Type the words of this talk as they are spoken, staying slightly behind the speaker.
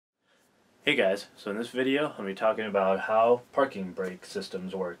Hey guys, so in this video I'm going to be talking about how parking brake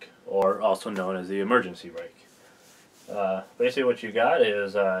systems work, or also known as the emergency brake. Basically what you got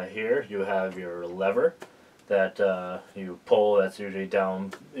is here you have your lever that you pull. That's usually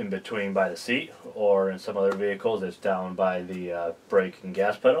down in between by the seat, or in some other vehicles it's down by the brake and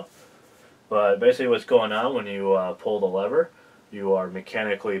gas pedal. But basically what's going on when you pull the lever, you are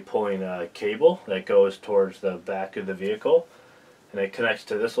mechanically pulling a cable that goes towards the back of the vehicle, and it connects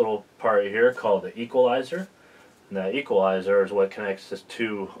to this little part here called the equalizer. And that equalizer is what connects to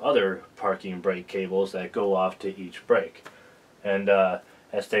two other parking brake cables that go off to each brake. And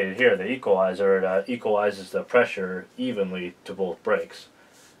as stated here, the equalizer equalizes the pressure evenly to both brakes.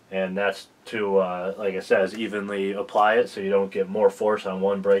 And that's to, like it says, evenly apply it so you don't get more force on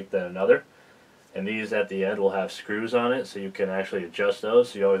one brake than another. And these at the end will have screws on it so you can actually adjust those.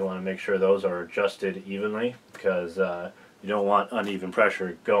 So you always want to make sure those are adjusted evenly, because you don't want uneven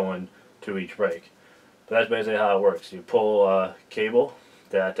pressure going to each brake. But that's basically how it works. You pull a cable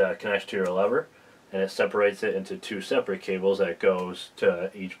that connects to your lever, and it separates it into two separate cables that goes to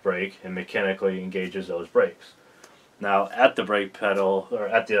each brake and mechanically engages those brakes. Now at the brake pedal, or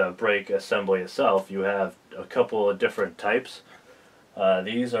at the brake assembly itself, you have a couple of different types.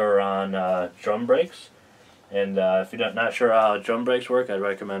 These are on drum brakes, and if you're not sure how drum brakes work, I'd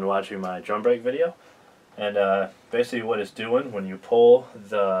recommend watching my drum brake video. And basically what it's doing, when you pull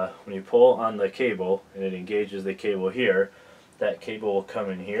on the cable and it engages the cable here, that cable will come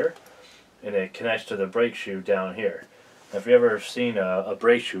in here and it connects to the brake shoe down here. Now, if you've ever seen a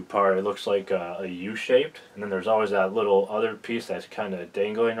brake shoe part, it looks like a U-shaped, and then there's always that little other piece that's kind of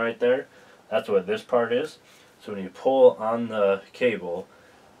dangling right there. That's what this part is. So when you pull on the cable,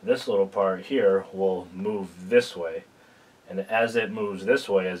 this little part here will move this way. And as it moves this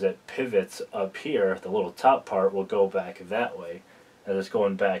way, as it pivots up here, the little top part will go back that way. As it's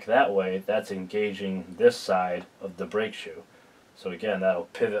going back that way, that's engaging this side of the brake shoe. So again, that'll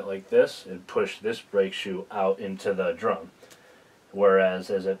pivot like this and push this brake shoe out into the drum. Whereas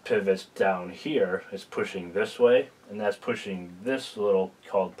as it pivots down here, it's pushing this way, and that's pushing this little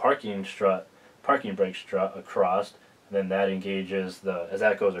called parking brake strut across. And then that engages as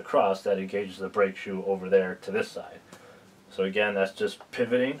that goes across, that engages the brake shoe over there to this side. So again, that's just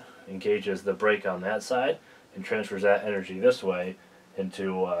pivoting, engages the brake on that side, and transfers that energy this way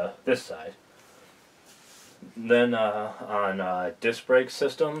into this side. Then on disc brake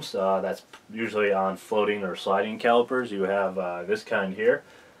systems, that's usually on floating or sliding calipers, you have this kind here.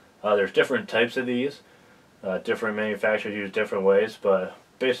 There's different types of these. Different manufacturers use different ways, but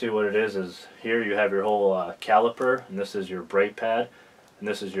basically what it is here you have your whole caliper, and this is your brake pad, and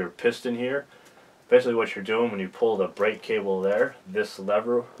this is your piston here. Basically what you're doing when you pull the brake cable there, this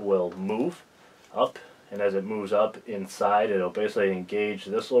lever will move up, and as it moves up inside, it'll basically engage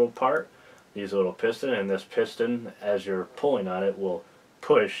this little part, these little piston, and this piston, as you're pulling on it, will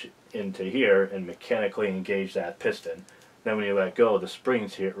push into here and mechanically engage that piston. Then when you let go, the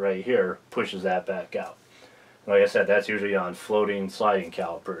springs here, right here, pushes that back out. Like I said, that's usually on floating sliding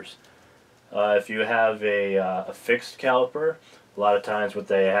calipers. If you have a fixed caliper, a lot of times what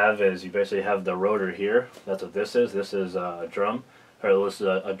they have is you basically have the rotor here. That's what this is. This is a drum, or this is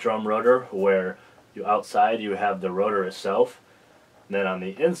a drum rotor, where outside you have the rotor itself. And then on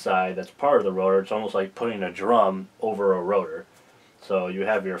the inside, that's part of the rotor. It's almost like putting a drum over a rotor. So you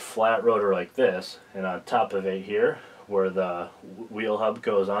have your flat rotor like this, and on top of it here, where the wheel hub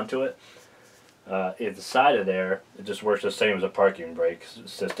goes onto it, at the side of there, it just works the same as a parking brake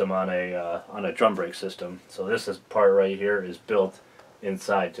system on a drum brake system. So this part right here is built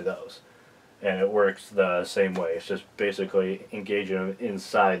inside to those, and it works the same way. It's just basically engaging them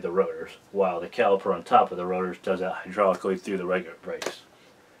inside the rotors, while the caliper on top of the rotors does it hydraulically through the regular brakes.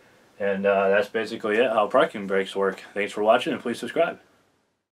 And that's basically it, how parking brakes work. Thanks for watching, and please subscribe.